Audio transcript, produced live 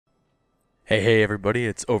Hey everybody,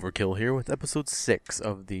 it's Overkill here with episode 6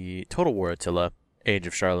 of the Total War Attila, Age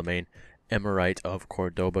of Charlemagne, Emirate of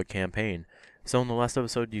Cordoba campaign. So in the last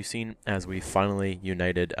episode you've seen as we finally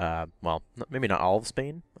united, well, maybe not all of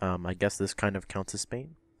Spain. I guess this kind of counts as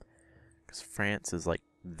Spain. Because France is like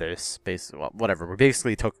this, basically, well, whatever. We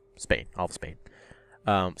basically took Spain, all of Spain.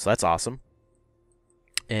 So that's awesome.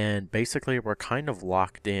 And basically we're kind of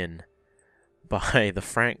locked in by the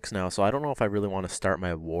Franks now, so I don't know if I really want to start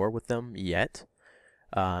my war with them yet.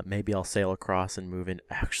 Maybe I'll sail across and move in.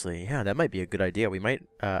 Actually, yeah, that might be a good idea. We might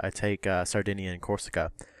take Sardinia and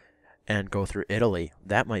Corsica and go through Italy.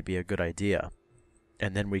 That might be a good idea.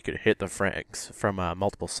 And then we could hit the Franks from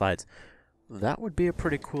multiple sides. That would be a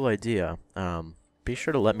pretty cool idea. Be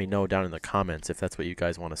sure to let me know down in the comments if that's what you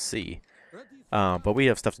guys want to see. But we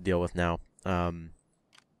have stuff to deal with now.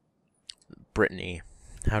 Brittany.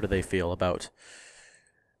 How do they feel about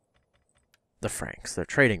the Franks? They're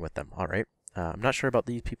trading with them, alright. I'm not sure about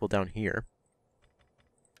these people down here.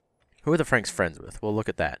 Who are the Franks friends with? We'll look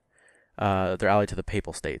at that. They're allied to the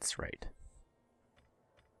Papal States, right.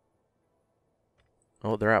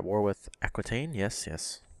 Oh, they're at war with Aquitaine? Yes,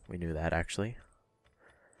 yes. We knew that, actually.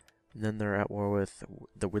 And then they're at war with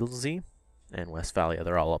the Wilsey and Westphalia.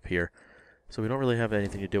 They're all up here. So we don't really have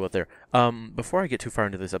anything to deal with there. Before I get too far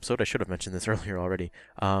into this episode, I should have mentioned this earlier already.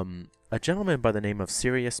 A gentleman by the name of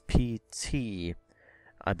Sirius PT,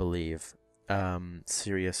 I believe,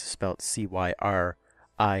 Sirius spelled C-Y-R-I-U-S,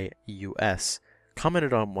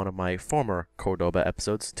 commented on one of my former Cordoba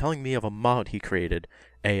episodes, telling me of a mod he created,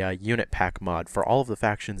 a unit pack mod for all of the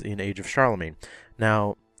factions in Age of Charlemagne.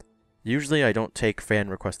 Now, usually I don't take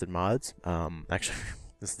fan-requested mods. Actually,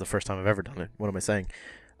 this is the first time I've ever done it. What am I saying?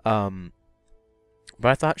 But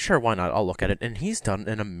I thought, sure, why not? I'll look at it. And he's done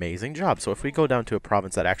an amazing job. So if we go down to a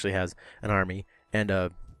province that actually has an army and a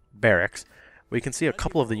barracks, we can see a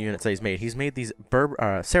couple of the units that he's made. He's made these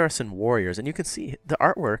Saracen warriors, and you can see the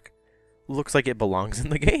artwork looks like it belongs in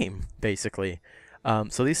the game, basically.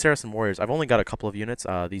 So these Saracen warriors, I've only got a couple of units.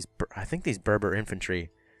 I think these Berber infantry,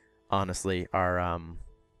 honestly, are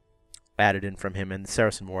added in from him, and the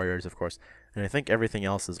Saracen warriors, of course. And I think everything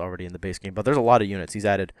else is already in the base game. But there's a lot of units. He's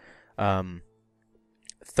added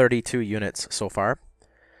 32 units so far.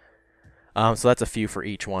 So that's a few for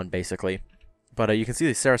each one, basically. But you can see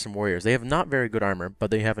these Saracen warriors. They have not very good armor,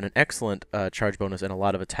 but they have an excellent charge bonus and a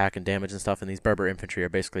lot of attack and damage and stuff. And these Berber infantry are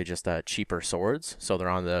basically just cheaper swords. So they're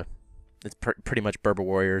on the... It's pretty much Berber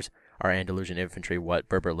warriors are Andalusian infantry what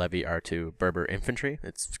Berber levy are to Berber infantry.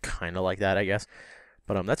 It's kind of like that, I guess.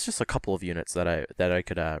 But that's just a couple of units that I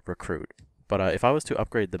could recruit. But if I was to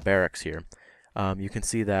upgrade the barracks here, you can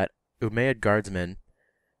see that Umayyad guardsmen,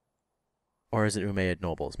 or is it Umayyad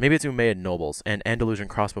nobles? Maybe it's Umayyad nobles, and Andalusian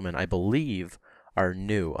crossbowmen, I believe, are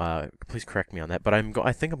new. Please correct me on that. But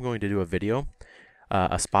I think I'm going to do a video,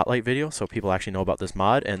 a spotlight video, so people actually know about this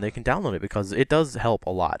mod, and they can download it, because it does help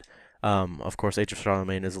a lot. Of course, Age of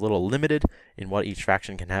Charlemagne is a little limited in what each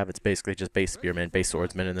faction can have. It's basically just base spearmen, base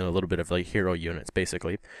swordsmen, and then a little bit of like hero units,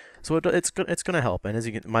 basically. So it's going to help. And as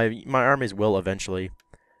you can, my armies will eventually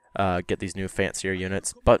get these new fancier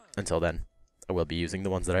units, but until then, I will be using the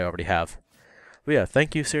ones that I already have. But yeah,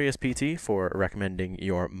 thank you, Sirius PT, for recommending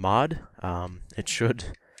your mod. It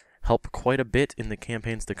should help quite a bit in the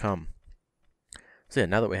campaigns to come. So yeah,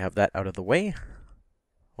 now that we have that out of the way,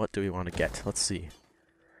 what do we want to get? Let's see.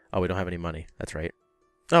 Oh, we don't have any money. That's right.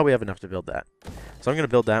 Oh, we have enough to build that. So I'm going to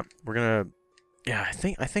build that. We're going to... Yeah,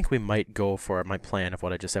 I think we might go for my plan of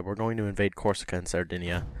what I just said. We're going to invade Corsica and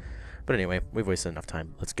Sardinia. But anyway, we've wasted enough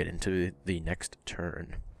time. Let's get into the next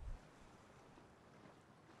turn.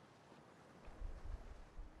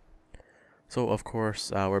 So, of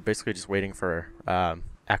course, we're basically just waiting for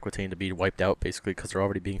Aquitaine to be wiped out, basically, because they're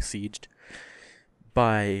already being sieged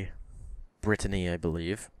by Brittany, I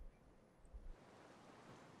believe.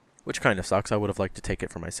 Which kind of sucks. I would have liked to take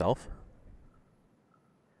it for myself.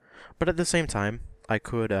 But at the same time, I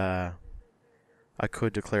could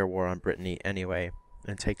declare war on Brittany anyway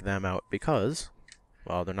and take them out because,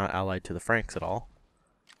 well, they're not allied to the Franks at all.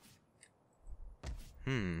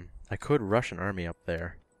 I could rush an army up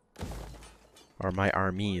there. Or my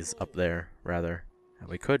armies up there, rather. And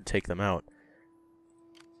we could take them out.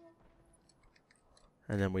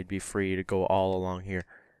 And then we'd be free to go all along here.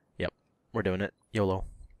 Yep, we're doing it. YOLO.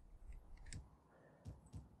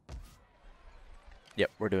 Yep,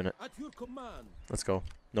 we're doing it. Let's go.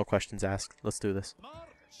 No questions asked. Let's do this.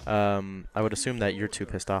 I would assume that you're too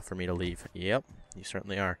pissed off for me to leave. Yep, you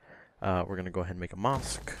certainly are. We're going to go ahead and make a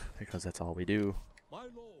mosque, because that's all we do.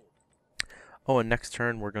 Oh, and next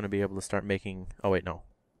turn we're going to be able to start making... Oh, wait, no.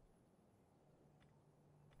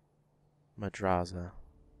 Madrasa.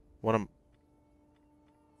 What am...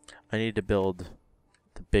 I need to build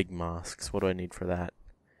the big mosques. What do I need for that?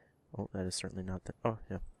 Oh, that is certainly not that. Oh,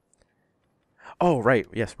 yeah. Oh, right.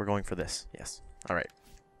 Yes, we're going for this. Yes. All right.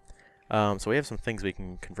 So we have some things we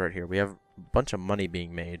can convert here. We have a bunch of money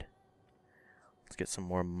being made. Let's get some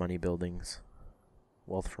more money buildings.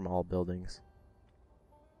 Wealth from all buildings.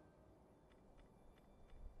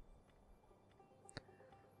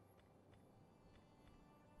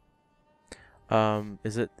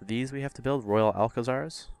 Is it these we have to build? Royal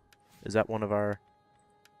Alcazars? Is that one of our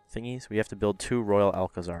thingies? We have to build 2 Royal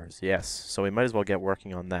Alcazars. Yes. So we might as well get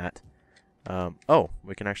working on that. Oh,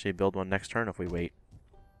 we can actually build one next turn if we wait.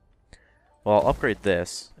 Well, I'll upgrade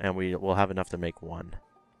this, and we'll have enough to make 1.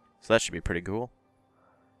 So that should be pretty cool.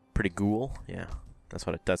 Pretty cool? Yeah.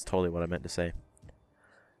 That's totally what I meant to say.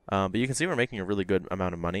 But you can see we're making a really good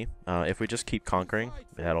amount of money. If we just keep conquering,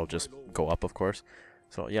 that'll just go up, of course.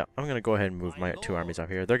 So, yeah, I'm going to go ahead and move my 2 armies out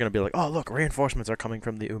here. They're going to be like, oh, look, reinforcements are coming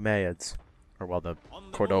from the Umayyads. Or, well, the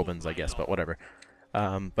Cordobans, I guess, but whatever.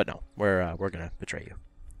 But no, we're going to betray you.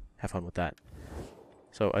 Have fun with that.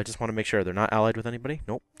 So, I just want to make sure they're not allied with anybody.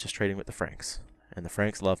 Nope, just trading with the Franks. And the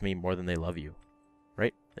Franks love me more than they love you.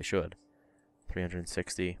 Right? They should.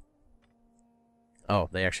 360. Oh,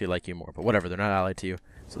 they actually like you more, but whatever, they're not allied to you,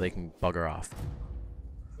 so they can bugger off.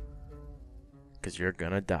 Because you're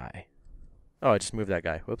gonna die. Oh, I just moved that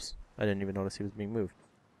guy. Whoops. I didn't even notice he was being moved.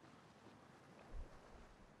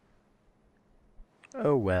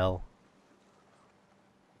 Oh well.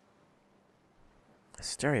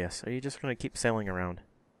 Asterius, are you just gonna keep sailing around?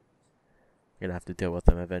 You're gonna have to deal with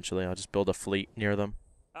them eventually. I'll just build a fleet near them.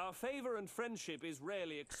 Our favor and friendship is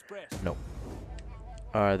rarely expressed. No.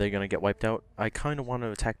 Are they gonna get wiped out? I kind of want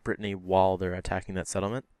to attack Brittany while they're attacking that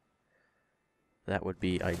settlement. That would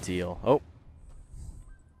be ideal. Oh!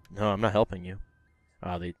 No, I'm not helping you.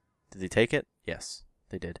 Did they take it? Yes,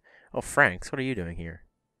 they did. Oh, Franks, what are you doing here?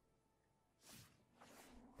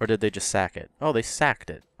 Or did they just sack it? Oh, they sacked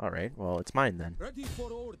it. Alright, well, it's mine then. Ready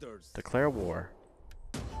for orders. Declare war.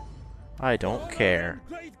 I don't care.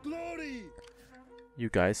 You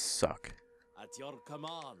guys suck. At your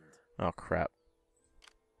command. Oh, crap.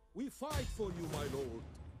 We fight for you, my lord.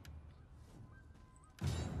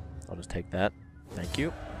 I'll just take that. Thank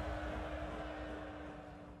you.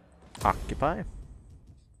 Occupy.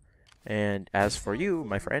 And as for you,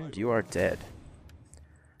 my friend, you are dead.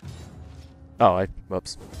 Oh,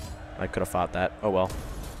 whoops. I could have fought that. Oh well.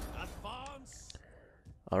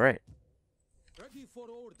 Alright.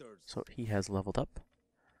 So he has leveled up.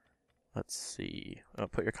 Let's see. Oh,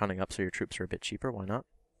 put your conning up so your troops are a bit cheaper. Why not?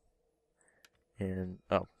 And,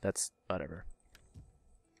 oh, that's whatever.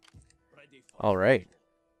 Alright.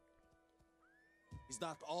 Is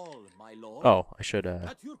that all, my lord? Oh, I should,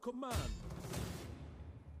 At your command.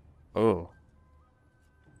 Oh.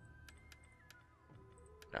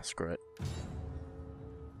 Ah, screw it.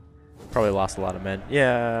 Probably lost a lot of men.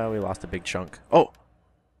 Yeah, we lost a big chunk. Oh!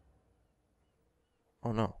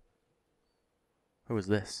 Oh no. Who was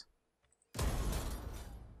this?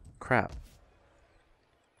 Crap.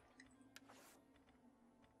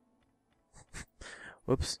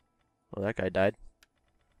 Whoops. Well, that guy died.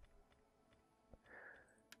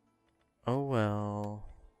 Oh well.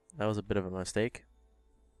 That was a bit of a mistake.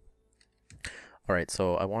 Alright,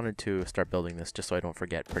 so I wanted to start building this just so I don't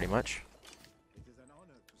forget, pretty much.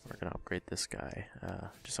 We're gonna upgrade this guy.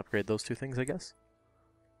 Just upgrade those 2 things, I guess.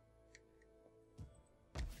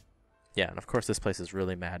 Yeah, and of course this place is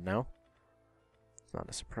really mad now. It's not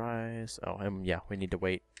a surprise. Oh, yeah, we need to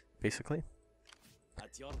wait, basically.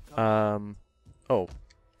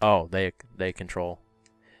 Oh, they control.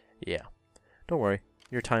 Yeah. Don't worry.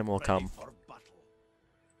 Your time will come.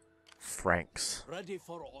 Franks.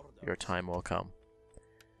 Your time will come.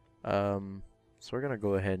 So we're gonna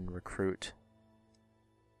go ahead and recruit.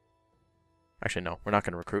 Actually, no, we're not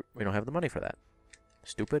gonna recruit. We don't have the money for that.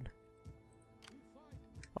 Stupid.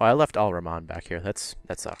 Oh, I left Al Rahman back here. That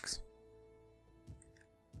sucks.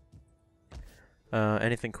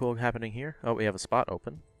 Anything cool happening here? Oh, we have a spot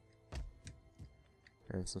open.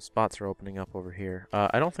 And some spots are opening up over here.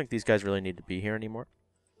 I don't think these guys really need to be here anymore.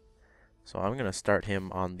 So I'm going to start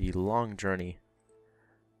him on the long journey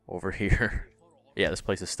over here. Yeah, this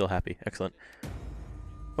place is still happy. Excellent.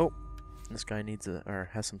 Oh, this guy needs or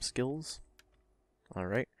has some skills.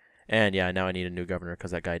 Alright. And yeah, now I need a new governor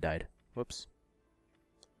because that guy died. Whoops.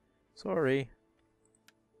 Sorry.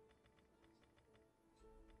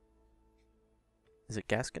 Is it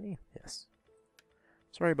Gascony? Yes.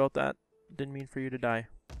 Sorry about that. Didn't mean for you to die.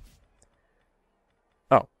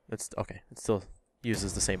 Oh, it's okay. It still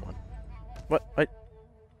uses the same one. What?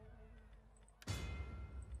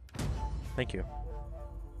 Thank you.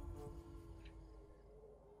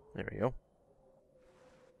 There we go.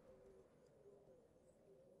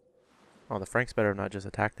 Oh, the Franks better not just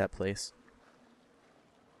attack that place.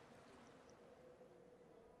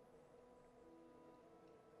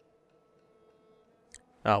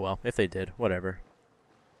 Oh well, if they did, whatever.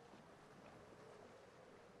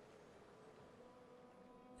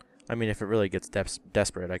 I mean, if it really gets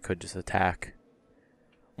desperate, I could just attack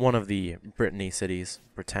one of the Brittany cities.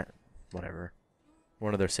 Whatever.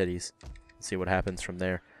 One of their cities. See what happens from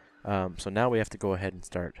there. So now we have to go ahead and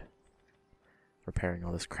start repairing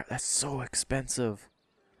all this crap. That's so expensive.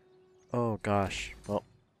 Oh gosh. Well.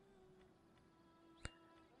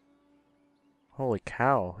 Holy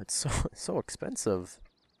cow. It's so expensive.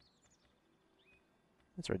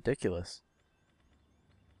 It's ridiculous.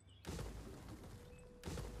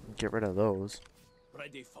 Get rid of those.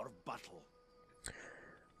 Ready for battle.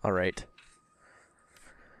 Alright.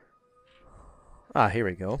 Ah, here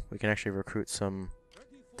we go. We can actually recruit some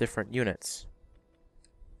different units.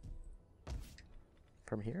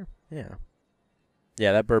 From here? Yeah.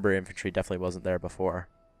 Yeah, that Berber infantry definitely wasn't there before.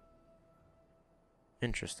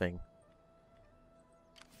 Interesting.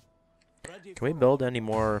 Can we build any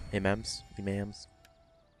more imams?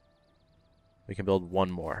 We can build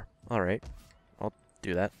one more. Alright. I'll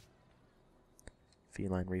do that.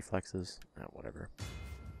 Feline reflexes. Whatever.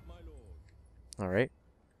 Alright.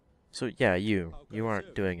 So, yeah, you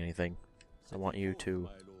aren't doing anything. I want you to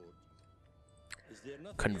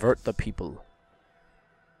convert the people.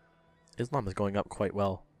 Islam is going up quite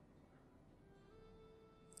well.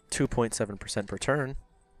 2.7% per turn.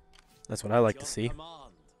 That's what I like to see.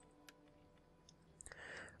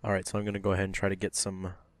 Alright, so I'm going to go ahead and try to get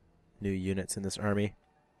some new units in this army.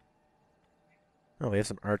 Oh, we have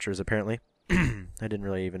some archers apparently. I didn't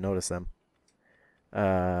really even notice them.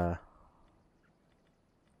 I'll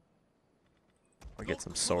get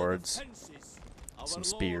some swords, some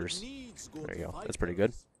spears. There you go. That's pretty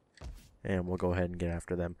good. And we'll go ahead and get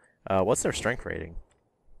after them. What's their strength rating?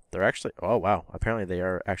 They're actually... Oh, wow. Apparently they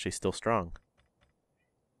are actually still strong.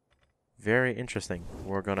 Very interesting.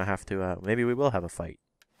 We're going to have to... maybe we will have a fight.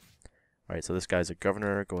 Alright, so this guy's a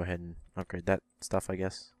governor. Go ahead and upgrade that stuff, I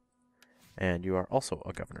guess. And you are also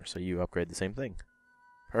a governor, so you upgrade the same thing.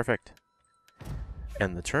 Perfect.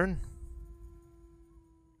 End the turn.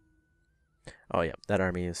 Oh, yeah. That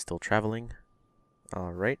army is still traveling.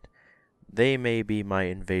 Alright. They may be my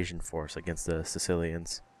invasion force against the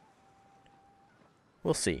Sicilians.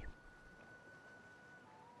 We'll see.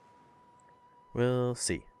 We'll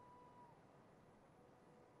see.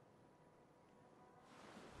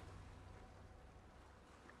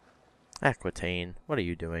 Aquitaine, what are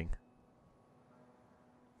you doing?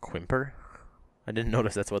 Quimper? I didn't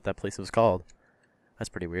notice that's what that place was called. That's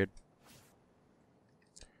pretty weird.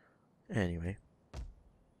 Anyway.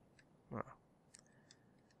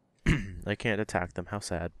 I can't attack them. How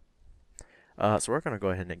sad. So we're going to go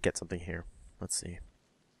ahead and get something here. Let's see.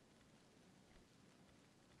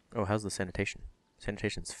 Oh, how's the sanitation?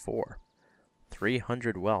 Sanitation's 4.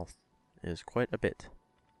 300 wealth is quite a bit.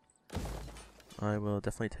 I will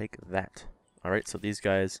definitely take that. Alright, so these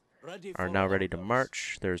guys are now ready to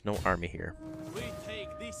march. There's no army here.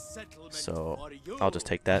 So I'll just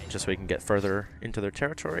take that just so we can get further into their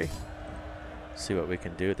territory. See what we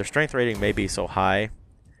can do. Their strength rating may be so high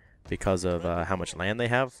because of how much land they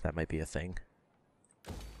have. That might be a thing.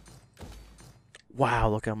 Wow,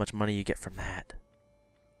 look how much money you get from that.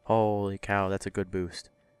 Holy cow, that's a good boost.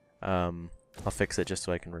 I'll fix it just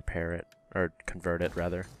so I can repair it. Or convert it,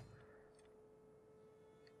 rather.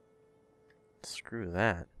 Screw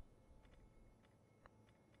that.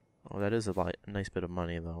 Oh, that is a nice bit of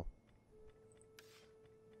money, though.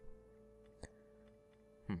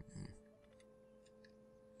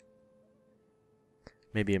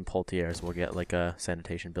 Maybe in Poitiers we'll get like a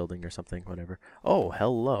sanitation building or something, whatever. Oh,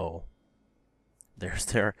 hello. There's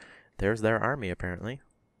their army, apparently.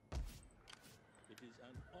 It is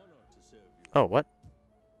an honor to serve you. Oh, what?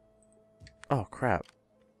 Oh, crap.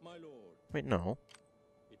 My lord, Wait, no.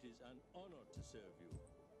 it is an honor to serve you.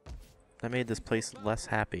 That made this place less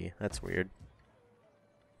happy. That's weird.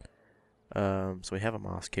 So we have a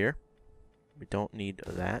mosque here. We don't need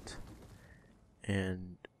that.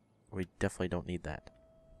 And we definitely don't need that.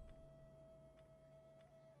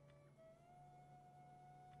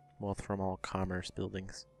 Wealth from all commerce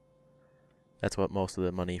buildings. That's what most of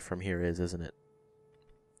the money from here is, isn't it?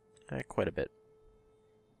 Quite a bit.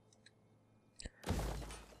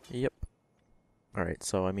 Yep. Alright,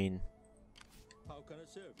 so I mean... How can I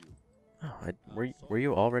serve you? Oh, were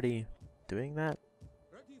you already doing that?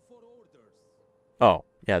 Ready for orders. Oh,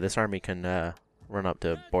 yeah, this army can run up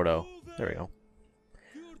to Bordeaux. There we go.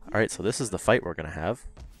 Alright, so this is the fight we're going to have.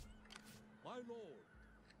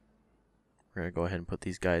 We're going to go ahead and put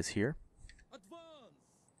these guys here. Advance!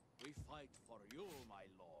 We fight for you, my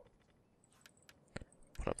lord.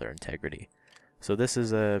 Put up their integrity. So this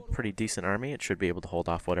is a pretty decent army. It should be able to hold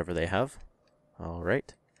off whatever they have.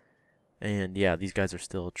 Alright. And yeah, these guys are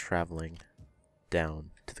still traveling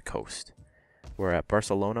down to the coast. We're at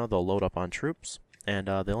Barcelona. They'll load up on troops, and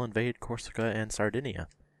they'll invade Corsica and Sardinia.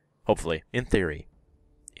 Hopefully. In theory.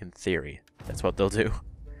 In theory. That's what they'll do.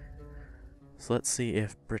 So let's see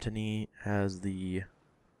if Brittany has the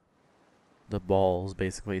balls,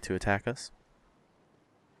 basically, to attack us.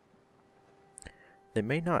 They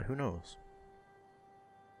may not. Who knows?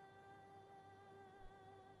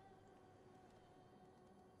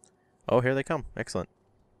 Oh, here they come. Excellent.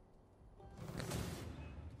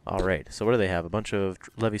 Alright, so what do they have? A bunch of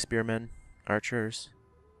levy spearmen, archers.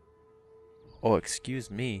 Oh,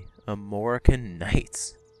 excuse me. American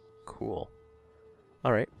knights. Cool.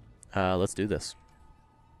 Alright, let's do this.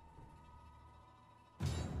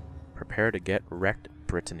 Prepare to get wrecked,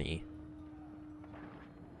 Brittany.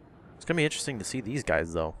 It's going to be interesting to see these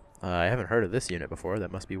guys, though. I haven't heard of this unit before.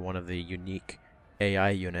 That must be one of the unique AI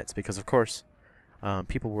units, because, of course,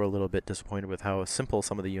 people were a little bit disappointed with how simple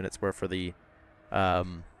some of the units were for the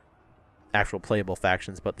actual playable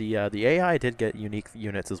factions, but the AI did get unique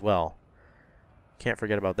units as well. Can't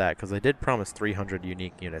forget about that, because they did promise 300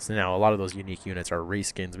 unique units. Now, a lot of those unique units are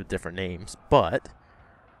reskins with different names, but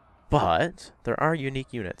there are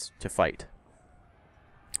unique units to fight,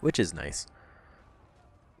 which is nice.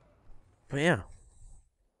 But yeah.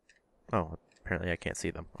 Oh, apparently I can't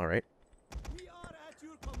see them. All right. We are at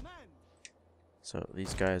your command. So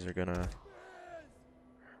these guys are gonna...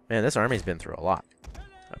 Man, this army's been through a lot,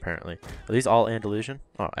 apparently. Are these all Andalusian?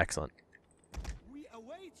 Oh, excellent. We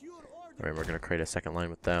await your order. Alright, we're gonna create a second line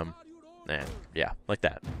with them. And yeah, like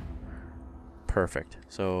that. Perfect.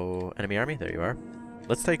 So, enemy army, there you are.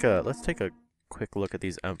 Let's take a quick look at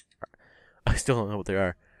these. I still don't know what they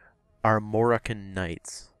are. Armorican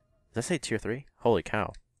Knights. Does that say tier 3? Holy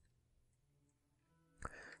cow.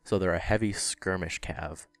 So they're a heavy skirmish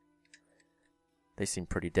cav. They seem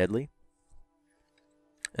pretty deadly.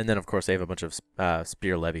 And then, of course, they have a bunch of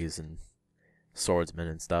spear levies and swordsmen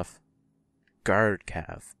and stuff. Guard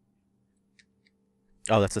cav.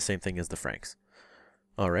 Oh, that's the same thing as the Franks.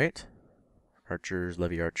 Alright. Archers,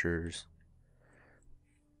 levy archers.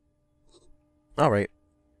 Alright.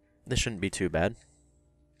 This shouldn't be too bad.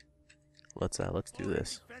 Let's do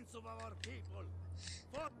this.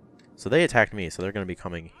 So they attacked me, so they're going to be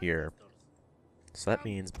coming here. So that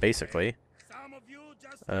means, basically,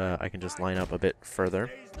 I can just line up a bit further.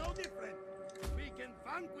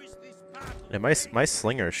 And my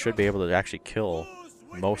slingers should be able to actually kill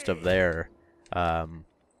most of their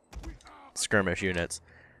skirmish units.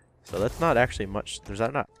 So that's not actually much. There's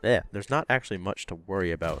not actually much to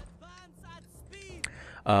worry about.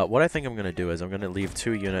 What I think I'm going to do is I'm going to leave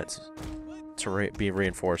 2 units to be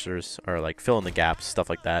reinforcers, or like fill in the gaps, stuff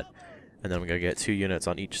like that. And then I'm going to get 2 units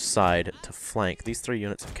on each side to flank. These 3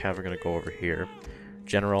 units of cav are going to go over here.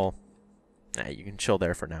 General, you can chill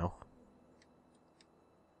there for now.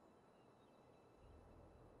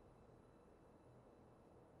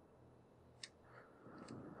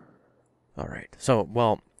 Alright, so,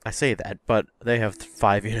 well, I say that, but they have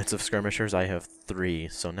 5 units of skirmishers, I have 3,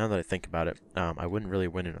 so now that I think about it, I wouldn't really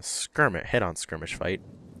win in a head-on skirmish fight.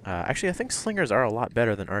 Actually, I think slingers are a lot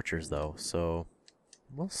better than archers, though, so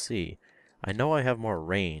we'll see. I know I have more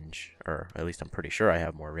range, or at least I'm pretty sure I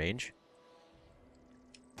have more range.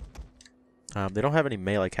 They don't have any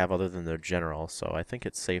melee cav other than their general, so I think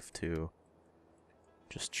it's safe to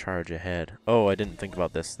just charge ahead. Oh, I didn't think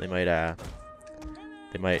about this. They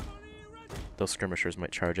might, those skirmishers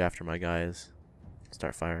might charge after my guys,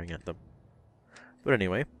 start firing at them. But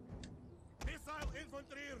anyway.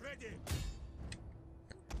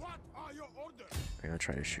 I'm gonna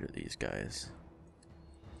try to shoot at these guys.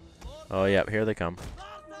 Oh, yeah, here they come.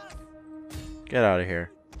 Get out of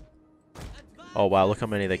here. Oh, wow, look how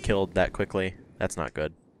many they killed that quickly. That's not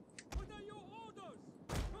good.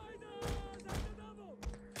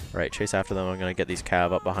 Right, chase after them. I'm gonna get these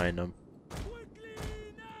cav up behind them.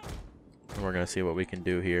 And we're gonna see what we can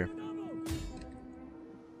do here.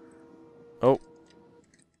 Oh.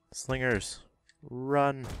 Slingers.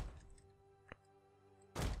 Run.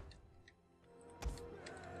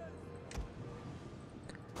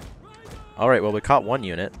 Alright, well, we caught 1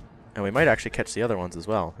 unit. And we might actually catch the other ones as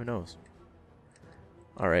well. Who knows?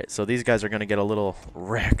 Alright, so these guys are going to get a little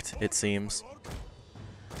wrecked, it seems.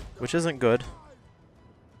 Which isn't good.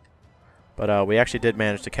 But we actually did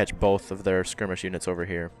manage to catch both of their skirmish units over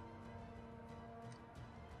here.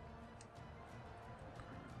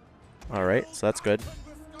 Alright, so that's good.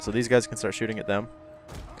 So these guys can start shooting at them.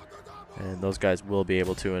 And those guys will be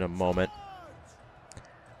able to in a moment.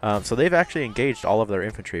 So they've actually engaged all of their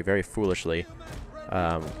infantry very foolishly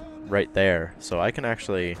right there. So I can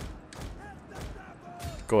actually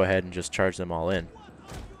go ahead and just charge them all in.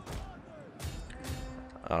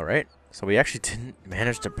 Alright, so we actually didn't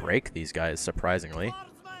manage to break these guys, surprisingly.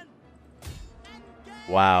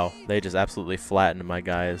 Wow, they just absolutely flattened my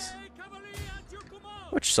guys.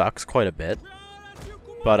 Which sucks quite a bit.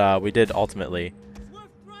 But we did ultimately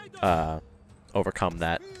overcome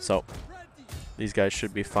that. So these guys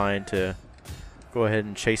should be fine to go ahead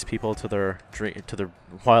and chase people to their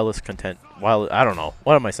wildest content. I don't know.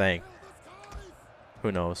 What am I saying?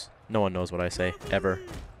 Who knows? No one knows what I say, ever.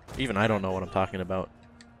 Even I don't know what I'm talking about.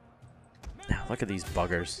 Look at these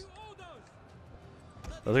buggers.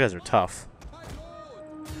 Those guys are tough.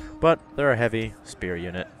 But they're a heavy spear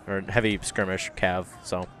unit, or heavy skirmish cav,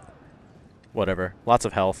 so whatever. Lots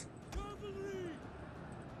of health.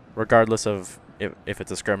 Regardless of if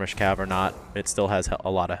it's a skirmish cav or not, it still has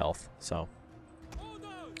a lot of health, so.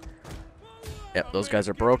 Yep, those guys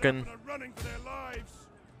are broken.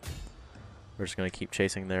 We're just going to keep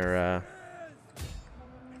chasing their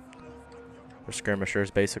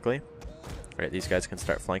skirmishers, basically. Alright, these guys can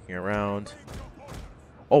start flanking around.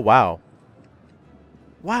 Oh, wow.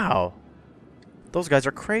 Wow. Those guys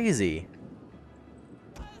are crazy.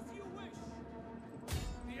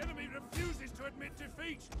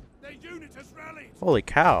 Holy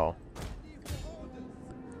cow.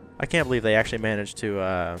 I can't believe they actually managed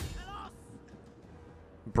to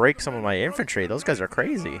break some of my infantry. Those guys are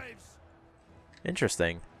crazy.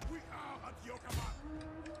 Interesting.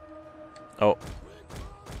 Oh.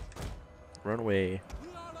 Run away.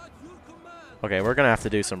 Okay, we're gonna have to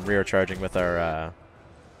do some rear charging with our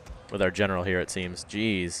general here, it seems.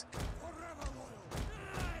 Jeez.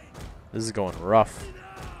 This is going rough.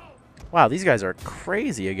 Wow, these guys are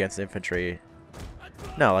crazy against infantry.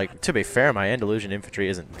 Now, like, to be fair, my Andalusian infantry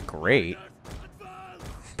isn't great.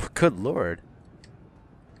 But good lord.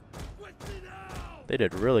 They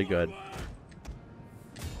did really good.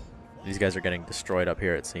 These guys are getting destroyed up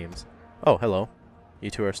here, it seems. Oh, hello. You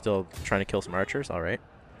two are still trying to kill some archers? Alright.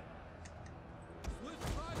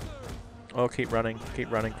 Oh, keep running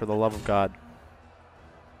for the love of God.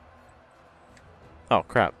 Oh,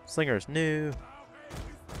 crap. Slingers, no.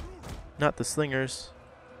 Not the slingers.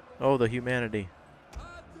 Oh, the humanity.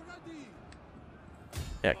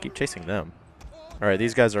 Yeah, keep chasing them. Alright,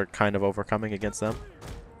 these guys are kind of overcoming against them.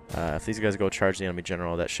 If these guys go charge the enemy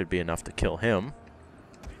general, that should be enough to kill him.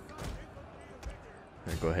 I'm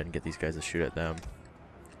going to go ahead and get these guys to shoot at them.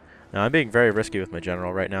 Now, I'm being very risky with my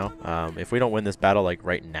general right now. If we don't win this battle, like,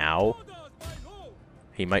 right now,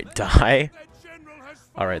 he might die.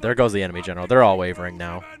 Alright, there goes the enemy general. They're all wavering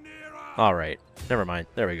now. Alright, never mind.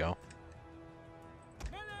 There we go.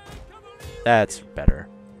 That's better.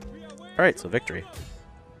 Alright, so victory.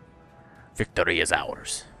 Victory is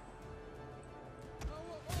ours.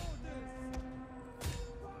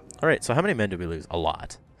 Alright, so how many men did we lose? A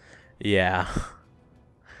lot. Yeah.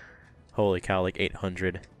 Holy cow, like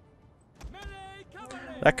 800.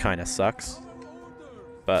 That kind of sucks.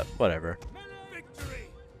 But whatever.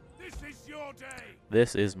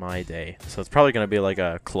 This is my day. So it's probably going to be like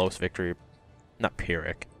a close victory. Not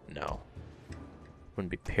Pyrrhic. No.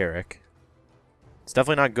 Wouldn't be Pyrrhic. It's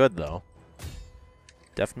definitely not good, though.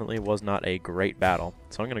 Definitely was not a great battle.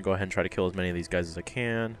 So I'm going to go ahead and try to kill as many of these guys as I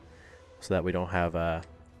can, so that we don't have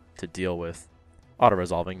to deal with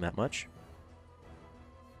auto-resolving that much.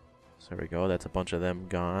 So there we go. That's a bunch of them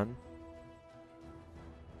gone.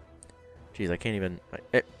 Jeez, I can't even...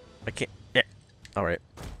 I can't... Alright.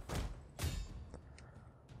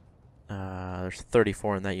 There's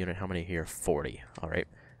 34 in that unit. How many here? 40. Alright.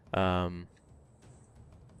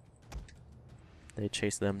 They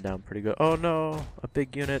chase them down pretty good. Oh no! A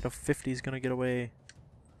big unit of 50 is going to get away.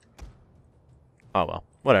 Oh well.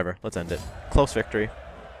 Whatever. Let's end it. Close victory.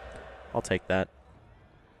 I'll take that.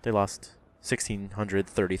 They lost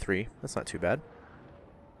 1,633. That's not too bad.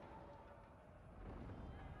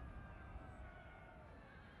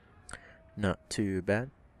 Not too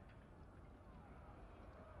bad.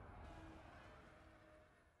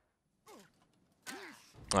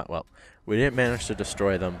 Oh, well, we didn't manage to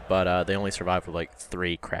destroy them, but they only survived with like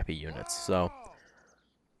 3 crappy units, so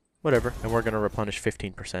whatever. And we're going to replenish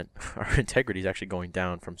 15%. Our integrity is actually going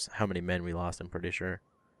down from how many men we lost, I'm pretty sure.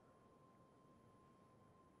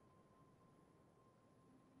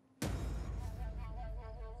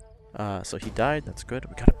 So he died, that's good.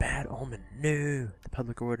 We got a bad omen. No! The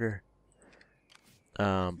public order.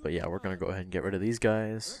 But yeah, we're going to go ahead and get rid of these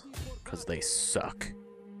guys, because they suck.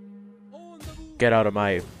 Get out of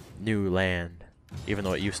my new land, even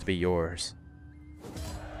though it used to be yours.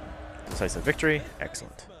 Decisive victory.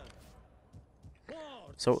 Excellent.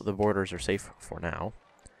 So the borders are safe for now.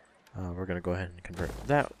 We're going to go ahead and convert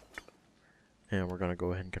that. And we're going to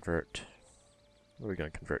go ahead and convert... What are we going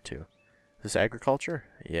to convert to? Is this agriculture?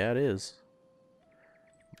 Yeah, it is.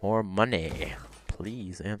 More money.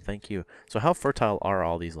 Please and thank you. So how fertile are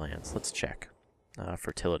all these lands? Let's check.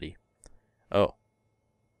 Fertility. Oh.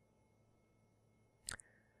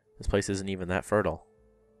 This place isn't even that fertile.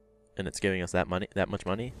 And it's giving us that much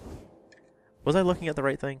money? Was I looking at the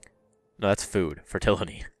right thing? No, that's food.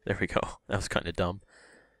 Fertility. There we go. That was kind of dumb.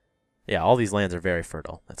 Yeah, all these lands are very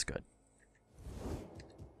fertile. That's good.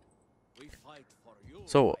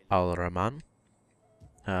 So, Al-Rahman,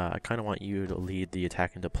 I kind of want you to lead the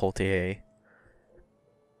attack into Poitiers.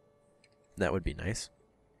 That would be nice.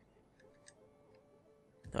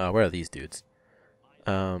 Where are these dudes?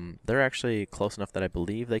 They're actually close enough that I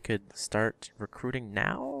believe they could start recruiting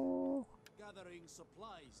now?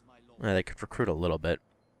 They could recruit a little bit.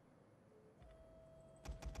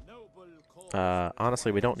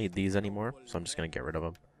 Honestly, we don't need these anymore, so I'm just going to get rid of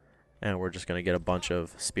them. And we're just going to get a bunch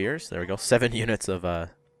of spears. There we go. 7 units of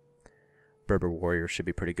Berber warriors should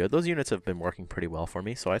be pretty good. Those units have been working pretty well for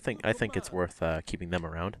me, so I think it's worth keeping them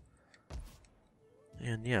around.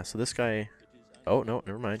 And yeah, so this guy... Oh, no,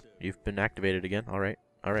 never mind. You've been activated again. Alright,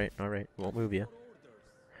 alright, alright. Won't move you.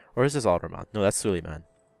 Or is this Al-Rahman? No, that's Suleiman.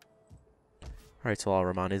 Alright, so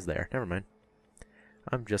Al-Rahman is there. Never mind.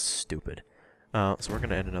 I'm just stupid. So we're going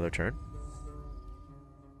to end another turn.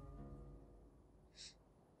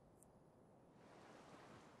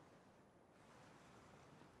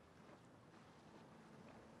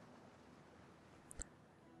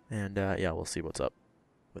 And yeah, we'll see what's up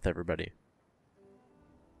with everybody.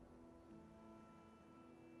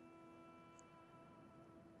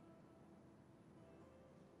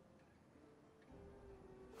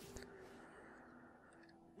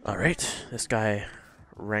 Alright, this guy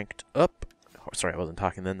ranked up. Oh, sorry, I wasn't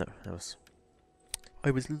talking then. I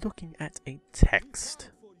was looking at a text.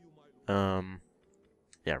 Yeah,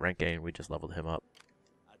 rank A, and we just leveled him up.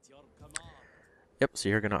 Yep, so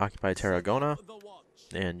you're going to occupy Tarragona.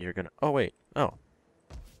 And you're gonna... Oh, wait. Oh.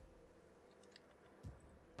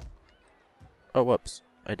 Oh, whoops.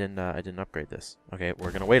 I didn't upgrade this. Okay,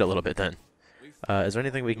 we're gonna wait a little bit then. Is there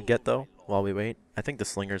anything we can get, though, while we wait? I think the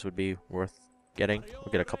slingers would be worth getting.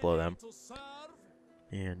 We'll get a couple of them.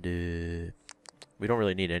 And, we don't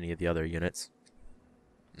really need any of the other units.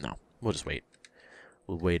 No. We'll just wait.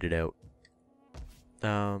 We'll wait it out.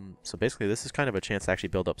 So basically, this is kind of a chance to actually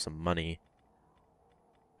build up some money.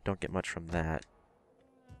 Don't get much from that.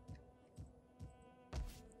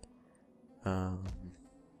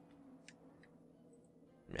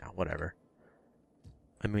 Yeah, whatever.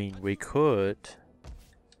 I mean, we could,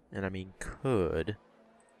 and I mean could,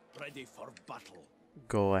 Ready for battle.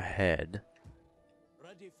 Go ahead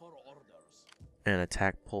Ready for orders. and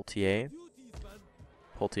attack Poitiers,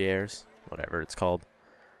 whatever it's called.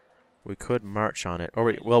 We could march on it,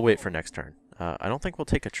 or we'll wait for next turn. I don't think we'll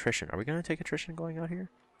take attrition. Are we going to take attrition going out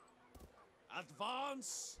here?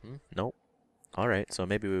 Advance. Nope. Alright, so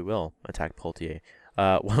maybe we will attack Poitiers.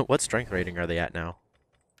 What strength rating are they at now?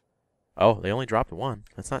 Oh, they only dropped 1.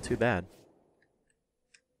 That's not too bad.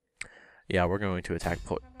 Yeah, we're going to attack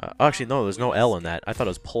actually, no, there's no L in that. I thought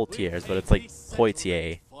it was Poitiers, but it's like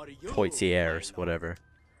Poitiers. Poitiers, whatever.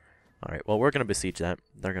 Alright, well, we're going to besiege that.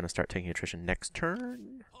 They're going to start taking attrition next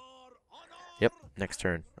turn. Yep, next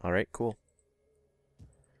turn. Alright, cool.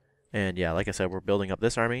 And yeah, like I said, we're building up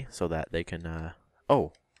this army so that they can,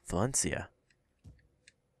 oh, Valencia.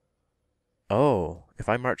 Oh, if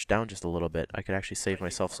I march down just a little bit, I could actually save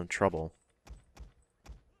myself some trouble.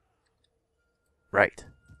 Right.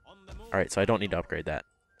 Alright, so I don't need to upgrade that.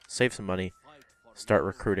 Save some money. Start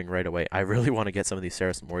recruiting right away. I really want to get some of these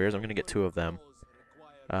Saracen warriors. I'm going to get 2 of them.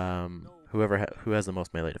 Who has the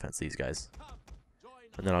most melee defense? These guys.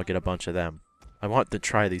 And then I'll get a bunch of them. I want to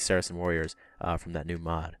try these Saracen warriors from that new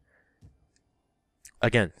mod.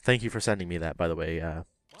 Again, thank you for sending me that, by the way,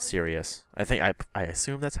 Sirius. I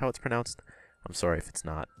assume that's how it's pronounced. I'm sorry if it's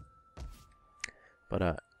not.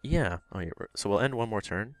 But, yeah. Oh, yeah. So we'll end one more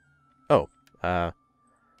turn. Oh,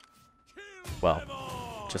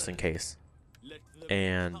 well, just in case.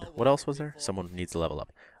 And what else was there? Someone needs to level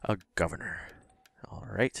up. A governor.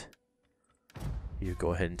 Alright. You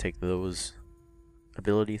go ahead and take those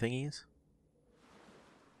ability thingies.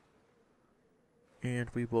 And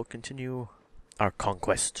we will continue our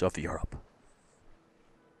conquest of Europe.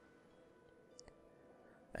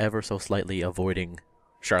 Ever so slightly avoiding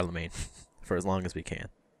Charlemagne for as long as we can.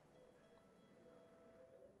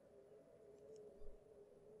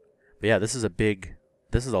 But yeah, this is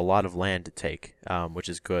a lot of land to take, which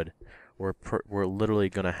is good. We're literally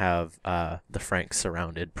gonna have the Franks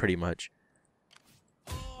surrounded pretty much.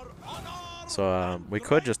 So we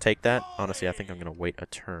could just take that. Honestly, I think I'm gonna wait a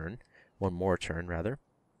turn, one more turn rather.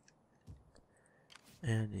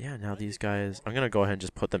 And yeah, now these guys, I'm gonna go ahead and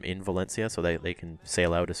just put them in Valencia so they can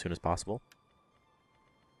sail out as soon as possible.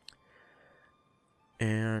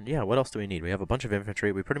 And yeah, what else do we need? We have a bunch of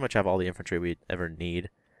infantry. We pretty much have all the infantry we ever need.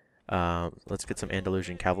 Let's get some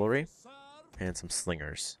Andalusian cavalry and some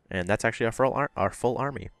slingers. And that's actually our full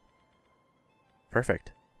army.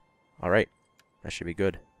 Perfect. Alright. That should be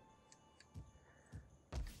good.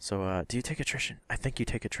 So, do you take attrition? I think you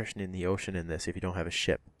take attrition in the ocean in this if you don't have a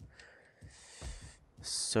ship.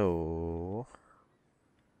 So,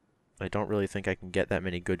 I don't really think I can get that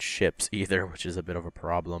many good ships either, which is a bit of a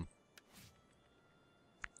problem.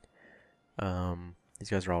 These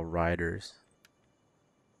guys are all riders.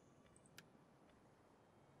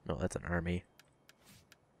 No, that's an army.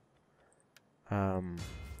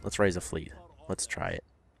 Let's raise a fleet. Let's try it.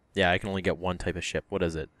 Yeah, I can only get one type of ship. What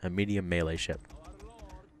is it? A medium melee ship.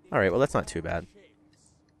 Alright, well that's not too bad.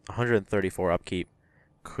 134 upkeep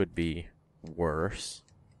could be worse.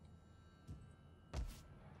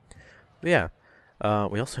 But yeah,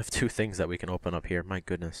 we also have two things that we can open up here. My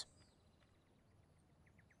goodness.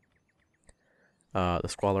 The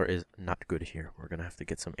squalor is not good here. We're gonna have to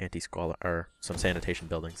get some anti-squalor or some sanitation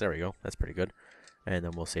buildings. There we go. That's pretty good. And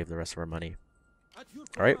then we'll save the rest of our money.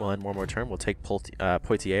 All right, we'll end one more turn. We'll take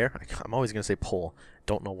Poitiers. I'm always gonna say Pole.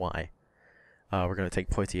 Don't know why. We're gonna take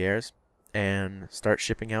Poitiers and start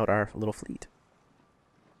shipping out our little fleet.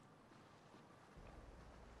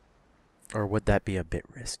 Or would that be a bit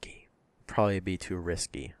risky? Probably be too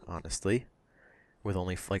risky, honestly. With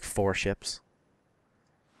only like 4 ships.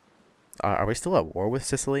 Are we still at war with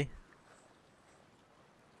Sicily?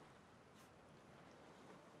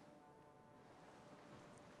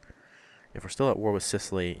 If we're still at war with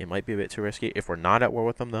Sicily, it might be a bit too risky. If we're not at war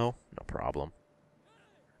with them, though, no problem.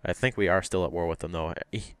 I think we are still at war with them, though.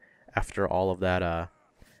 After all of that,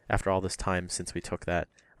 after all this time since we took that.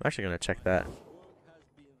 I'm actually going to check that.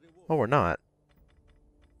 Oh, we're not.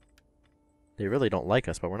 They really don't like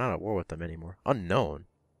us, but we're not at war with them anymore. Unknown.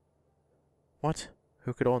 What?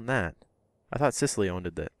 Who could own that? I thought Sicily owned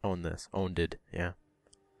it, yeah.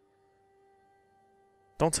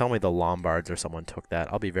 Don't tell me the Lombards or someone took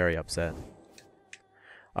that. I'll be very upset.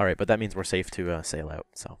 Alright, but that means we're safe to sail out,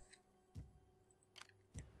 so.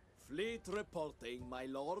 Fleet reporting, my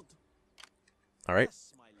lord. Alright.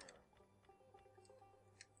 Yes, my lord.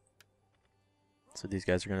 So these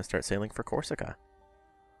guys are going to start sailing for Corsica.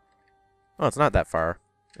 Oh, it's not that far.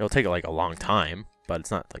 It'll take like a long time, but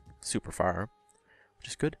it's not like super far, which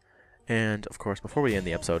is good. And of course, before we end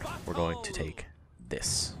the episode, we're going to take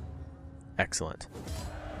this. Excellent.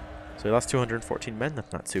 So we lost 214 men.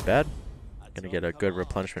 That's not too bad. Gonna get a good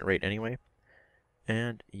replenishment rate anyway.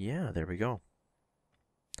 And yeah, there we go.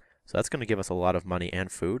 So that's gonna give us a lot of money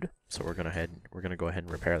and food. So we're gonna go ahead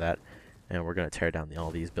and repair that, and we're gonna tear down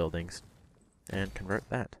all these buildings and convert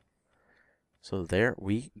that. So there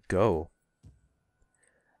we go.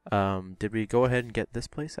 Did we go ahead and get this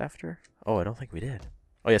place after? Oh, I don't think we did.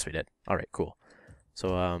 Oh, yes, we did. All right, cool.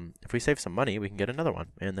 So if we save some money, we can get another one,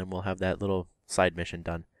 and then we'll have that little side mission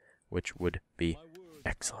done, which would be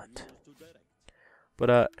excellent.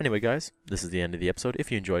 But anyway, guys, this is the end of the episode.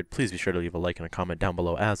 If you enjoyed, please be sure to leave a like and a comment down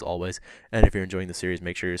below, as always. And if you're enjoying the series,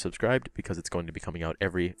 make sure you're subscribed, because it's going to be coming out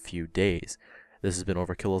every few days. This has been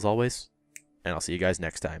Overkill, as always, and I'll see you guys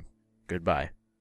next time. Goodbye.